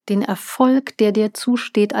den Erfolg, der dir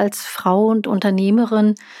zusteht als Frau und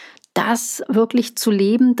Unternehmerin, das wirklich zu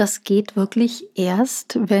leben, das geht wirklich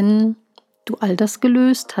erst, wenn du all das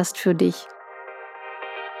gelöst hast für dich.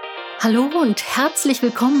 Hallo und herzlich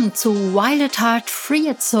willkommen zu Wild at Heart, Free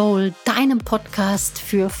at Soul, deinem Podcast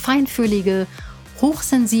für feinfühlige,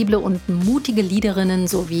 hochsensible und mutige Leaderinnen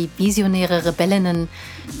sowie visionäre Rebellinnen,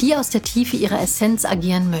 die aus der Tiefe ihrer Essenz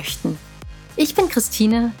agieren möchten. Ich bin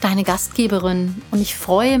Christine, deine Gastgeberin, und ich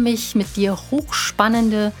freue mich, mit dir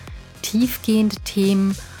hochspannende, tiefgehende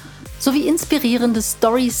Themen sowie inspirierende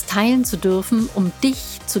Storys teilen zu dürfen, um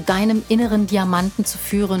dich zu deinem inneren Diamanten zu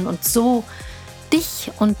führen und so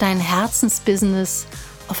dich und dein Herzensbusiness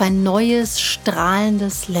auf ein neues,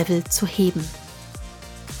 strahlendes Level zu heben.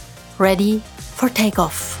 Ready for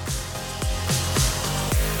Takeoff.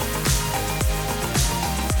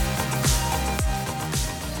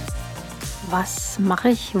 Was mache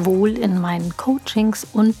ich wohl in meinen Coachings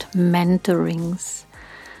und Mentorings?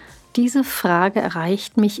 Diese Frage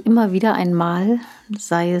erreicht mich immer wieder einmal,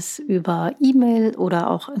 sei es über E-Mail oder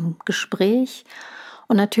auch im Gespräch.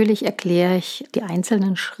 Und natürlich erkläre ich die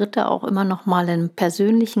einzelnen Schritte auch immer noch mal im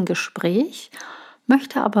persönlichen Gespräch,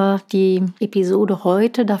 möchte aber die Episode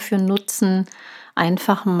heute dafür nutzen,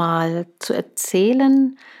 einfach mal zu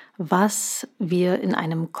erzählen, was wir in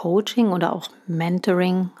einem Coaching oder auch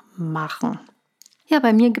Mentoring machen. Ja,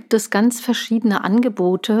 bei mir gibt es ganz verschiedene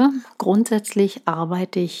Angebote. Grundsätzlich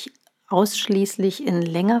arbeite ich ausschließlich in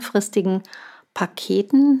längerfristigen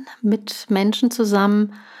Paketen mit Menschen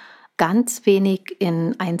zusammen, ganz wenig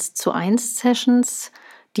in 1:1 Sessions.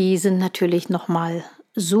 Die sind natürlich nochmal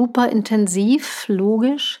super intensiv,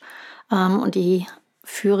 logisch, und die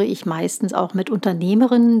führe ich meistens auch mit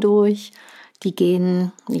Unternehmerinnen durch. Die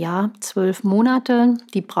gehen 12 Monate,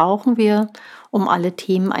 die brauchen wir, um alle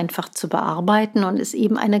Themen einfach zu bearbeiten, und ist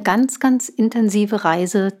eben eine ganz, ganz intensive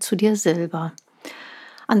Reise zu dir selber.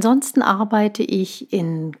 Ansonsten arbeite ich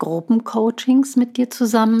in Gruppencoachings mit dir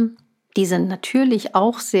zusammen. Die sind natürlich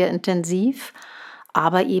auch sehr intensiv,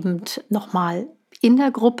 aber eben nochmal in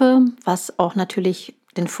der Gruppe, was auch natürlich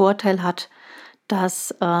den Vorteil hat,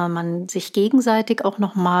 dass man sich gegenseitig auch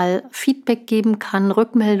nochmal Feedback geben kann,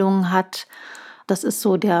 Rückmeldungen hat. Das ist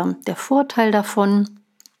so der Vorteil davon.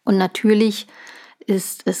 Und natürlich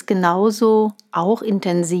ist es genauso auch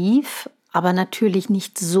intensiv, aber natürlich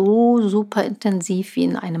nicht so super intensiv wie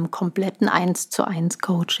in einem kompletten 1:1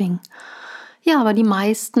 Coaching. Ja, aber die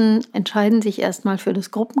meisten entscheiden sich erstmal für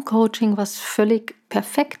das Gruppencoaching, was völlig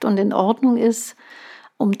perfekt und in Ordnung ist,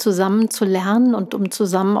 um zusammen zu lernen und um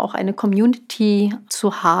zusammen auch eine Community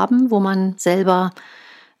zu haben, wo man selber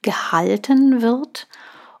gehalten wird.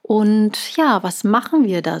 Und ja, was machen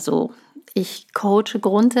wir da so? Ich coache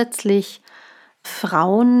grundsätzlich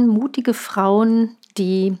Frauen, mutige Frauen,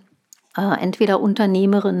 die entweder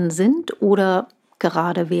Unternehmerinnen sind oder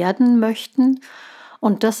gerade werden möchten.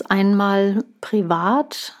 Und das einmal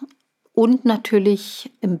privat und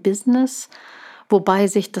natürlich im Business, wobei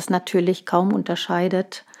sich das natürlich kaum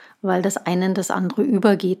unterscheidet, weil das eine in das andere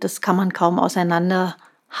übergeht. Das kann man kaum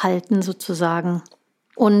auseinanderhalten sozusagen.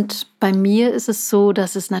 Und bei mir ist es so,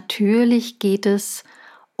 dass es natürlich geht es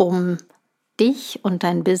um dich und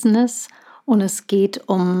dein Business, und es geht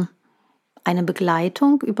um eine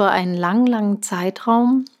Begleitung über einen langen, langen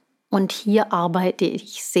Zeitraum. Und hier arbeite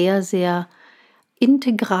ich sehr, sehr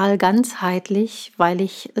integral, ganzheitlich, weil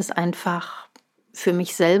ich es einfach für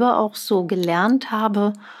mich selber auch so gelernt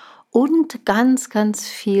habe und ganz, ganz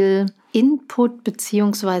viel Input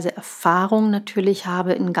bzw. Erfahrung natürlich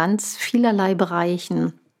habe in ganz vielerlei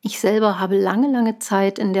Bereichen. Ich selber habe lange, lange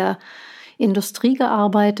Zeit in der Industrie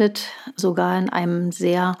gearbeitet, sogar in einem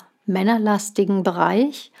sehr männerlastigen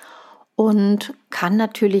Bereich, und kann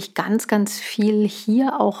natürlich ganz, ganz viel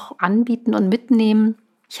hier auch anbieten und mitnehmen.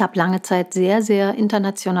 Ich habe lange Zeit sehr, sehr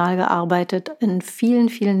international gearbeitet in vielen,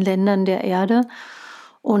 vielen Ländern der Erde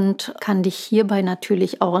und kann dich hierbei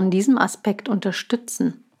natürlich auch in diesem Aspekt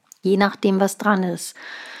unterstützen, je nachdem, was dran ist.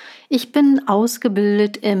 Ich bin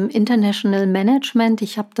ausgebildet im International Management.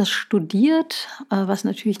 Ich habe das studiert, was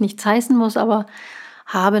natürlich nichts heißen muss, aber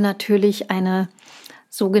habe natürlich eine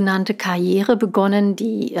sogenannte Karriere begonnen,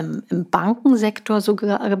 die im Bankensektor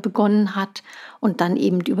sogar begonnen hat, und dann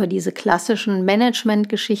eben über diese klassischen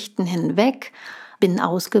Managementgeschichten hinweg. Bin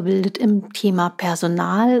ausgebildet im Thema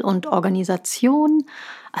Personal und Organisation,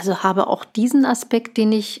 also habe auch diesen Aspekt,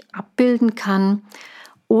 den ich abbilden kann.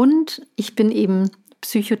 Und ich bin eben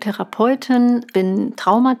Psychotherapeutin, bin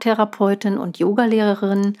Traumatherapeutin und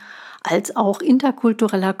Yogalehrerin, als auch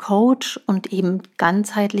interkultureller Coach und eben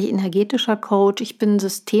ganzheitlich energetischer Coach. Ich bin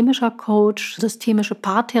systemischer Coach, systemische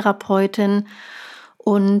Paartherapeutin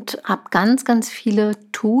und habe ganz, ganz viele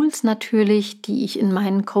Tools natürlich, die ich in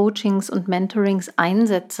meinen Coachings und Mentorings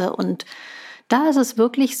einsetze. Und da ist es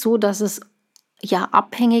wirklich so, dass es ja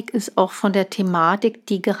abhängig ist auch von der Thematik,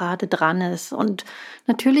 die gerade dran ist. Und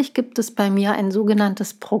natürlich gibt es bei mir ein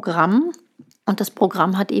sogenanntes Programm. Und das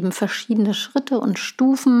Programm hat eben verschiedene Schritte und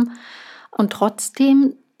Stufen. Und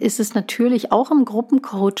trotzdem ist es natürlich auch im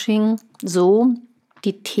Gruppencoaching so,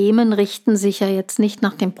 die Themen richten sich ja jetzt nicht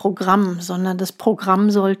nach dem Programm, sondern das Programm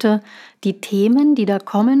sollte die Themen, die da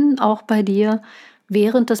kommen, auch bei dir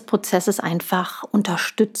während des Prozesses einfach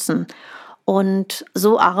unterstützen. Und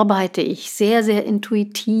so arbeite ich sehr, sehr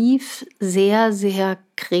intuitiv, sehr, sehr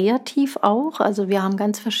kreativ auch. Also wir haben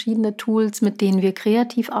ganz verschiedene Tools, mit denen wir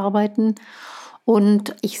kreativ arbeiten.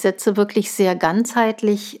 Und ich setze wirklich sehr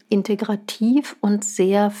ganzheitlich, integrativ und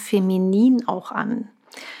sehr feminin auch an.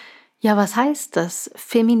 Ja, was heißt das?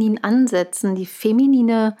 Feminin ansetzen, die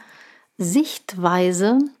feminine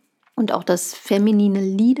Sichtweise und auch das feminine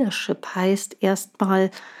Leadership heißt erstmal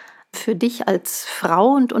für dich als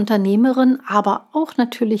Frau und Unternehmerin, aber auch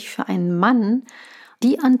natürlich für einen Mann,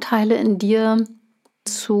 die Anteile in dir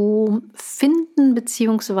zu finden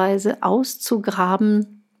bzw.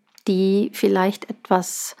 auszugraben, die vielleicht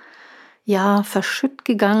etwas verschütt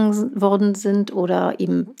gegangen worden sind oder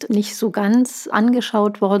eben nicht so ganz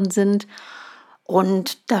angeschaut worden sind.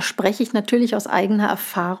 Und da spreche ich natürlich aus eigener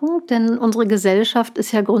Erfahrung, denn unsere Gesellschaft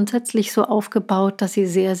ist ja grundsätzlich so aufgebaut, dass sie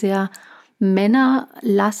sehr, sehr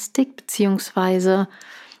männerlastig bzw.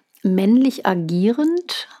 männlich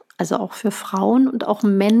agierend, also auch für Frauen und auch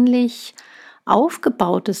männlich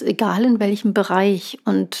aufgebaut ist, egal in welchem Bereich.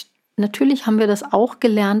 Und natürlich haben wir das auch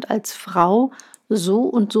gelernt als Frau, so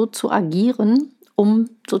und so zu agieren, um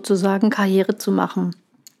sozusagen Karriere zu machen.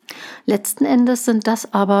 Letzten Endes sind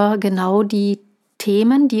das aber genau die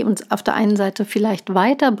Themen, die uns auf der einen Seite vielleicht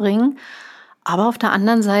weiterbringen, aber auf der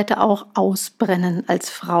anderen Seite auch ausbrennen als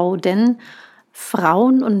Frau. Denn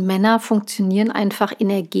Frauen und Männer funktionieren einfach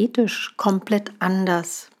energetisch komplett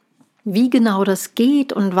anders. Wie genau das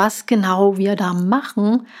geht und was genau wir da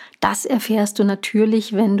machen, das erfährst du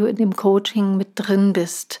natürlich, wenn du in dem Coaching mit drin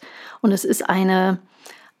bist. Und es ist eine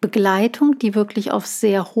Begleitung, die wirklich auf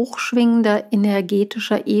sehr hochschwingender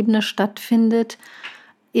energetischer Ebene stattfindet,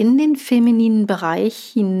 in den femininen Bereich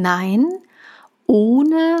hinein,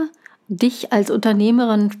 ohne dich als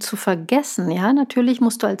Unternehmerin zu vergessen. Ja, natürlich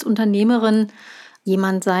musst du als Unternehmerin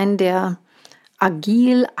jemand sein, der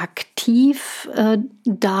agil, aktiv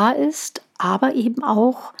da ist, aber eben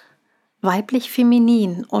auch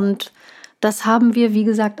weiblich-feminin. Und das haben wir, wie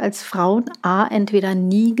gesagt, als Frauen entweder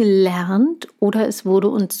nie gelernt oder es wurde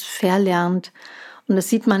uns verlernt. Und das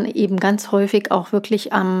sieht man eben ganz häufig auch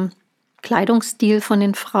wirklich am Kleidungsstil von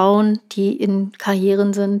den Frauen, die in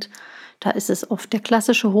Karrieren sind. Da ist es oft der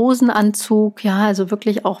klassische Hosenanzug, ja, also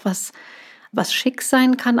wirklich auch was schick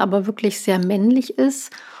sein kann, aber wirklich sehr männlich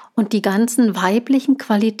ist. Und die ganzen weiblichen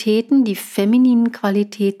Qualitäten, die femininen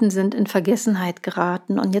Qualitäten sind in Vergessenheit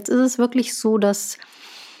geraten. Und jetzt ist es wirklich so, dass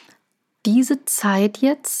diese Zeit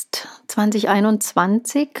jetzt,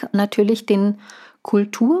 2021, natürlich den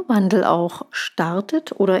Kulturwandel auch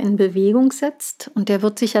startet oder in Bewegung setzt. Und der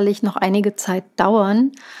wird sicherlich noch einige Zeit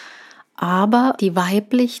dauern. Aber die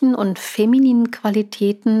weiblichen und femininen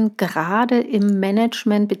Qualitäten, gerade im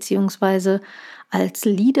Management beziehungsweise als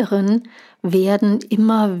Leaderin, werden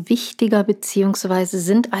immer wichtiger beziehungsweise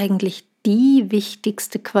sind eigentlich die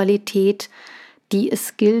wichtigste Qualität, die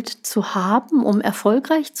es gilt zu haben, um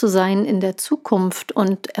erfolgreich zu sein in der Zukunft.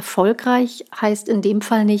 Und erfolgreich heißt in dem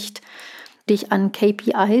Fall nicht, dich an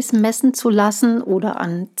KPIs messen zu lassen oder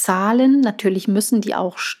an Zahlen. Natürlich müssen die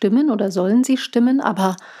auch stimmen oder sollen sie stimmen,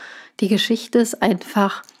 aber die Geschichte ist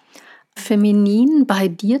einfach, feminin bei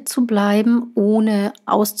dir zu bleiben, ohne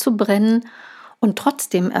auszubrennen und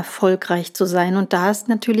trotzdem erfolgreich zu sein. Und da ist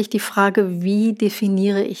natürlich die Frage, wie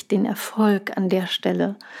definiere ich den Erfolg an der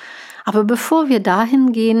Stelle? Aber bevor wir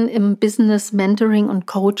dahin gehen im Business, Mentoring und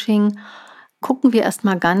Coaching, gucken wir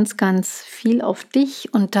erstmal ganz, ganz viel auf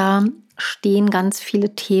dich. Und da stehen ganz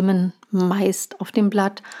viele Themen meist auf dem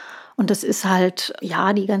Blatt. Und das ist halt,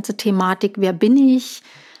 ja, die ganze Thematik, wer bin ich?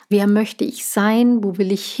 Wer möchte ich sein? Wo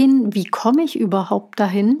will ich hin? Wie komme ich überhaupt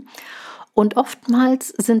dahin? Und oftmals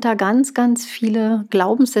sind da ganz, ganz viele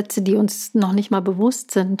Glaubenssätze, die uns noch nicht mal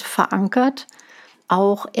bewusst sind, verankert.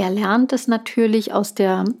 Auch Erlerntes natürlich aus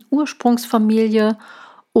der Ursprungsfamilie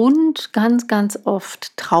und ganz, ganz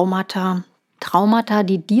oft Traumata. Traumata,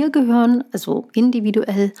 die dir gehören, also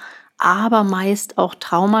individuell, aber meist auch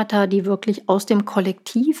Traumata, die wirklich aus dem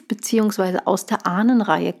Kollektiv bzw. aus der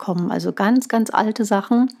Ahnenreihe kommen. Also ganz, ganz alte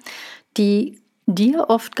Sachen, die dir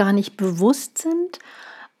oft gar nicht bewusst sind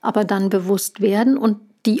aber dann bewusst werden und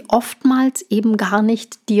die oftmals eben gar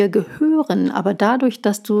nicht dir gehören. Aber dadurch,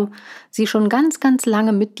 dass du sie schon ganz, ganz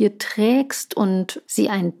lange mit dir trägst und sie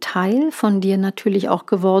ein Teil von dir natürlich auch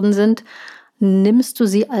geworden sind, nimmst du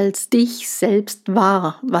sie als dich selbst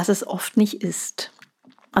wahr, was es oft nicht ist.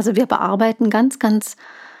 Also wir bearbeiten ganz, ganz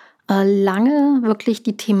lange wirklich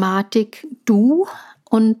die Thematik du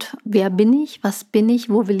und wer bin ich, was bin ich,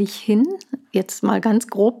 wo will ich hin, jetzt mal ganz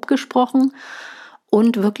grob gesprochen.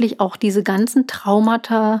 Und wirklich auch diese ganzen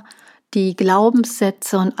Traumata, die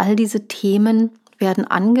Glaubenssätze und all diese Themen werden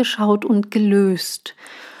angeschaut und gelöst.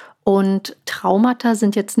 Und Traumata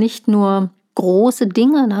sind jetzt nicht nur große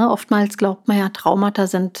Dinge, ne? Oftmals glaubt man ja, Traumata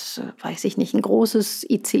sind, weiß ich nicht, ein großes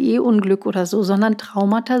ICE-Unglück oder so, sondern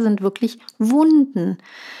Traumata sind wirklich Wunden.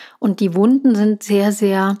 Und die Wunden sind sehr,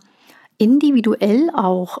 sehr individuell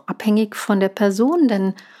auch, abhängig von der Person,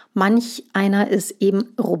 denn manch einer ist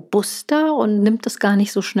eben robuster und nimmt es gar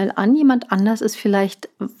nicht so schnell an. Jemand anders ist vielleicht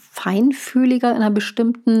feinfühliger in einer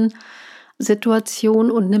bestimmten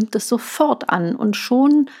Situation und nimmt es sofort an. Und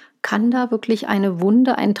schon kann da wirklich eine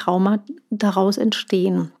Wunde, ein Trauma daraus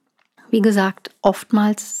entstehen. Wie gesagt,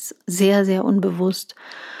 oftmals sehr, sehr unbewusst.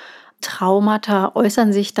 Traumata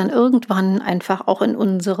äußern sich dann irgendwann einfach auch in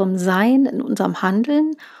unserem Sein, in unserem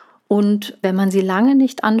Handeln. Und wenn man sie lange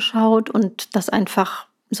nicht anschaut und das einfach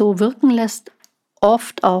so wirken lässt,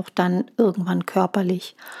 oft auch dann irgendwann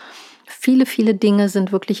körperlich. Viele, viele Dinge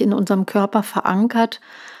sind wirklich in unserem Körper verankert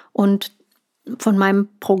und von meinem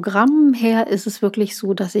Programm her ist es wirklich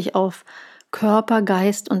so, dass ich auf Körper,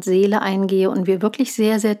 Geist und Seele eingehe und wir wirklich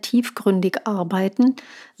sehr, sehr tiefgründig arbeiten,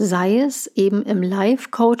 sei es eben im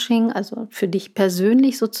Live-Coaching, also für dich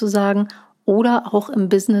persönlich sozusagen, oder auch im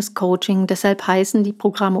Business-Coaching. Deshalb heißen die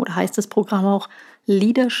Programme oder heißt das Programm auch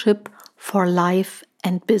Leadership for Life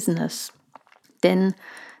and Business. Denn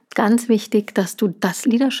ganz wichtig, dass du das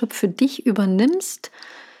Leadership für dich übernimmst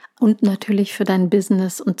und natürlich für dein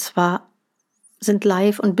Business. Und zwar sind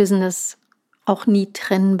Life und Business auch nie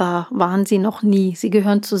trennbar, waren sie noch nie. Sie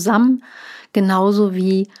gehören zusammen, genauso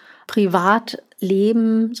wie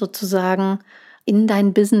Privatleben sozusagen in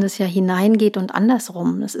dein Business ja hineingeht und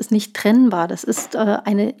andersrum. Das ist nicht trennbar. Das ist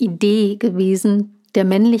eine Idee gewesen der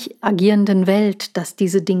männlich agierenden Welt, dass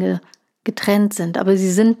diese Dinge getrennt sind, aber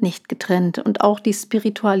sie sind nicht getrennt. Und auch die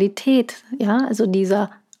Spiritualität, ja, also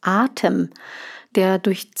dieser Atem, der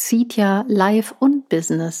durchzieht ja Life und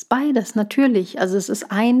Business, beides natürlich. Also es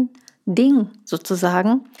ist ein Ding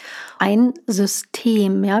sozusagen, ein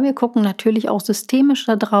System. Ja, wir gucken natürlich auch systemisch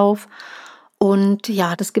da drauf. Und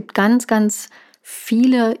ja, das gibt ganz, ganz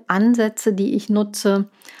viele Ansätze, die ich nutze.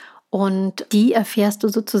 Und die erfährst du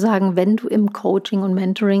sozusagen, wenn du im Coaching und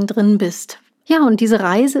Mentoring drin bist. Ja, und diese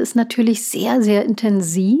Reise ist natürlich sehr, sehr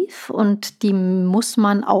intensiv und die muss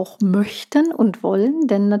man auch möchten und wollen,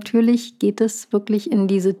 denn natürlich geht es wirklich in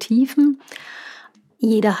diese Tiefen.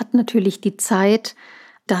 Jeder hat natürlich die Zeit,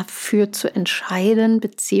 dafür zu entscheiden,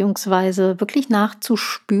 beziehungsweise wirklich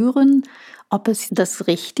nachzuspüren, ob es das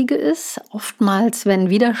Richtige ist. Oftmals, wenn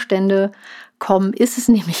Widerstände kommen, ist es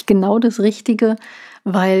nämlich genau das Richtige,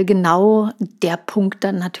 weil genau der Punkt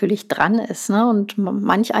dann natürlich dran ist. Ne? Und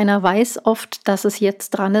manch einer weiß oft, dass es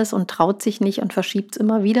jetzt dran ist und traut sich nicht und verschiebt es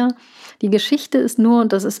immer wieder. Die Geschichte ist nur,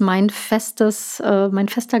 und das ist mein fester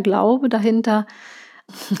Glaube dahinter,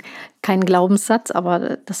 kein Glaubenssatz,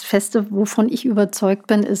 aber das Feste, wovon ich überzeugt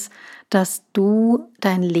bin, ist, dass du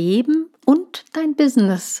dein Leben und dein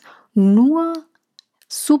Business nur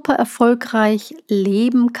super erfolgreich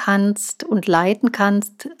leben kannst und leiten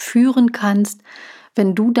kannst, führen kannst,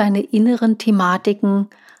 wenn du deine inneren Thematiken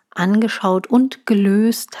angeschaut und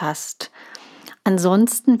gelöst hast.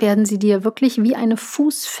 Ansonsten werden sie dir wirklich wie eine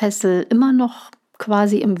Fußfessel immer noch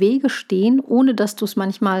quasi im Wege stehen, ohne dass du es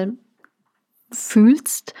manchmal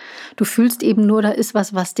fühlst. Du fühlst eben nur, da ist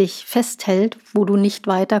was dich festhält, wo du nicht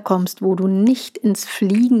weiterkommst, wo du nicht ins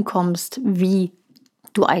Fliegen kommst, wie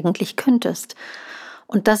du eigentlich könntest.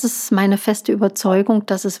 Und das ist meine feste Überzeugung,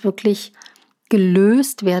 dass es wirklich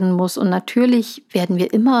gelöst werden muss. Und natürlich werden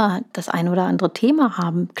wir immer das ein oder andere Thema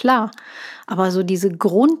haben, klar. Aber so diese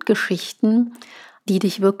Grundgeschichten, die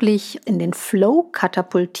dich wirklich in den Flow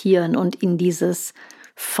katapultieren und in dieses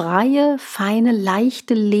freie, feine,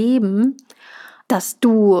 leichte Leben, das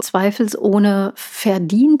du zweifelsohne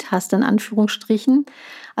verdient hast, in Anführungsstrichen.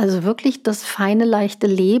 Also wirklich das feine, leichte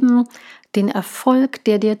Leben, den Erfolg,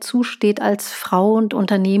 der dir zusteht als Frau und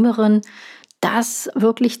Unternehmerin, das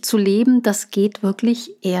wirklich zu leben, das geht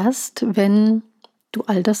wirklich erst, wenn du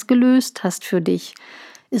all das gelöst hast für dich,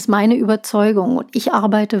 ist meine Überzeugung. Und ich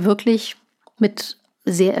arbeite wirklich mit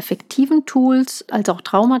sehr effektiven Tools, als auch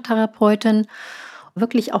Traumatherapeutin,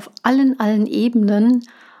 wirklich auf allen Ebenen.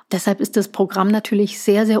 Deshalb ist das Programm natürlich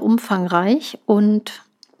sehr, sehr umfangreich und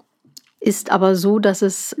ist aber so, dass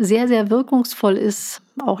es sehr, sehr wirkungsvoll ist,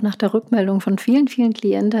 auch nach der Rückmeldung von vielen, vielen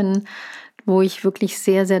Klientinnen, wo ich wirklich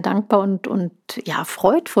sehr, sehr dankbar und ja,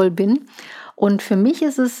 freudvoll bin. Und für mich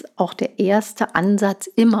ist es auch der erste Ansatz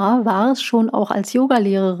immer, war es schon auch als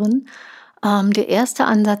Yogalehrerin, der erste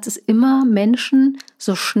Ansatz ist immer, Menschen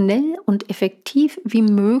so schnell und effektiv wie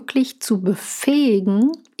möglich zu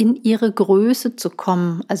befähigen, in ihre Größe zu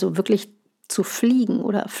kommen, also wirklich zu fliegen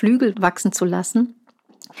oder Flügel wachsen zu lassen.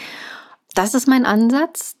 Das ist mein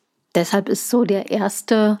Ansatz. Deshalb ist so der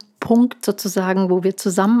erste Punkt sozusagen, wo wir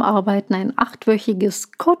zusammenarbeiten, ein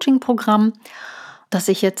 8-wöchiges Coaching-Programm, das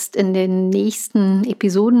ich jetzt in den nächsten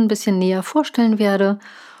Episoden ein bisschen näher vorstellen werde.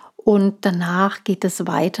 Und danach geht es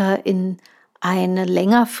weiter in eine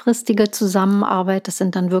längerfristige Zusammenarbeit. Das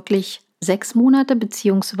sind dann wirklich 6 Monate,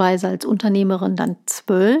 beziehungsweise als Unternehmerin dann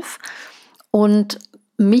 12. Und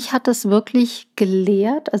mich hat es wirklich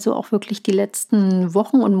gelehrt, also auch wirklich die letzten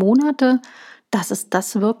Wochen und Monate, dass es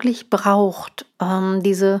das wirklich braucht.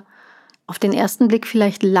 Diese auf den ersten Blick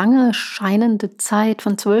vielleicht lange scheinende Zeit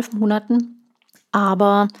von 12 Monaten,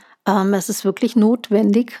 aber es ist wirklich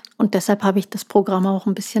notwendig und deshalb habe ich das Programm auch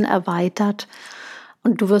ein bisschen erweitert.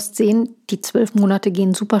 Und du wirst sehen, die 12 Monate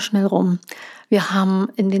gehen super schnell rum. Wir haben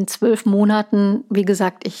in den 12 Monaten, wie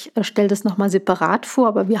gesagt, ich stelle das nochmal separat vor,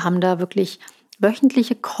 aber wir haben da wirklich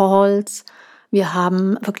wöchentliche Calls. Wir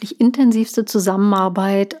haben wirklich intensivste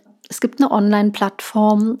Zusammenarbeit. Es gibt eine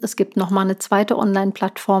Online-Plattform. Es gibt nochmal eine zweite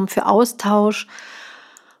Online-Plattform für Austausch.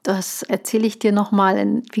 Das erzähle ich dir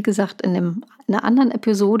nochmal, wie gesagt, in einer anderen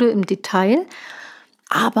Episode im Detail.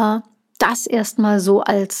 Aber das erstmal so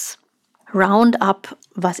als Roundup,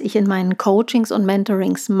 was ich in meinen Coachings und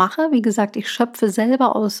Mentorings mache. Wie gesagt, ich schöpfe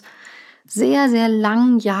selber aus sehr, sehr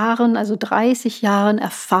langen Jahren, also 30 Jahren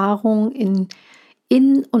Erfahrung in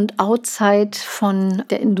und outside von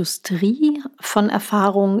der Industrie, von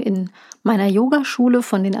Erfahrungen in meiner Yogaschule,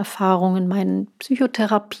 von den Erfahrungen in meinen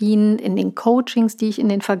Psychotherapien, in den Coachings, die ich in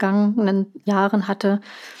den vergangenen Jahren hatte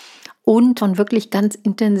und von wirklich ganz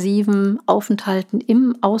intensiven Aufenthalten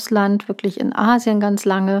im Ausland, wirklich in Asien ganz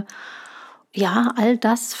lange. Ja, all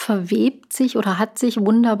das verwebt sich oder hat sich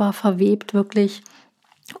wunderbar verwebt, wirklich,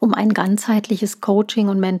 um ein ganzheitliches Coaching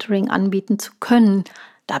und Mentoring anbieten zu können.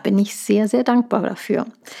 Da bin ich sehr, sehr dankbar dafür.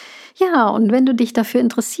 Ja, und wenn du dich dafür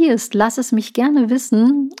interessierst, lass es mich gerne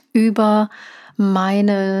wissen über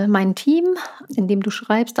mein Team, indem du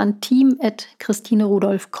schreibst an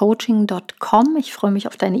team@christinerudolfcoaching.com. Ich freue mich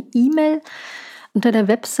auf deine E-Mail. Unter der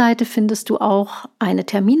Webseite findest du auch eine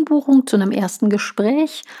Terminbuchung zu einem ersten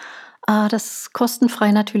Gespräch, das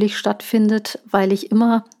kostenfrei natürlich stattfindet, weil ich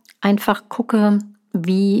immer einfach gucke,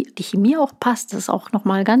 wie die Chemie auch passt. Das ist auch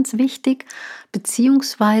nochmal ganz wichtig,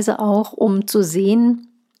 beziehungsweise auch, um zu sehen,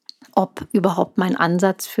 ob überhaupt mein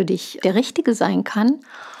Ansatz für dich der richtige sein kann.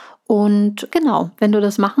 Und genau, wenn du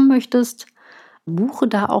das machen möchtest, buche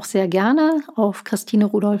da auch sehr gerne. Auf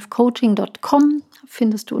christinerudolfcoaching.com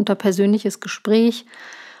findest du unter persönliches Gespräch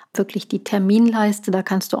wirklich die Terminleiste, da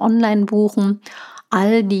kannst du online buchen.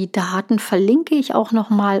 All die Daten verlinke ich auch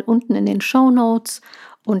nochmal unten in den Shownotes.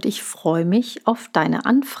 Und ich freue mich auf deine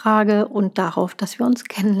Anfrage und darauf, dass wir uns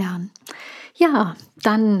kennenlernen. Ja,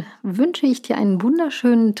 dann wünsche ich dir einen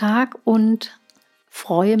wunderschönen Tag und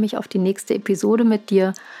freue mich auf die nächste Episode mit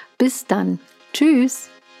dir. Bis dann. Tschüss.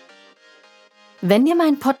 Wenn dir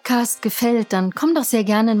mein Podcast gefällt, dann komm doch sehr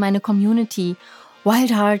gerne in meine Community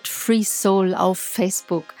Wild Heart Free Soul auf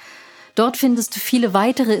Facebook. Dort findest du viele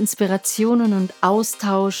weitere Inspirationen und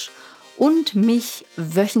Austausch und mich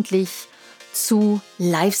wöchentlich zu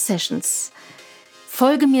Live-Sessions.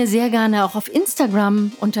 Folge mir sehr gerne auch auf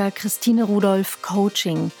Instagram unter Christine Rudolph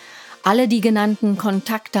Coaching. Alle die genannten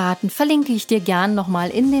Kontaktdaten verlinke ich dir gern nochmal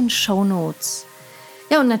in den Shownotes.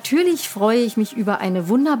 Ja, und natürlich freue ich mich über eine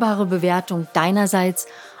wunderbare Bewertung deinerseits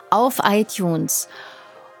auf iTunes.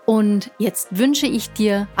 Und jetzt wünsche ich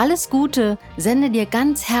dir alles Gute, sende dir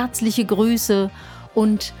ganz herzliche Grüße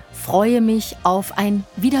und freue mich auf ein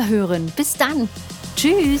Wiederhören. Bis dann.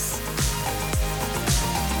 Tschüss.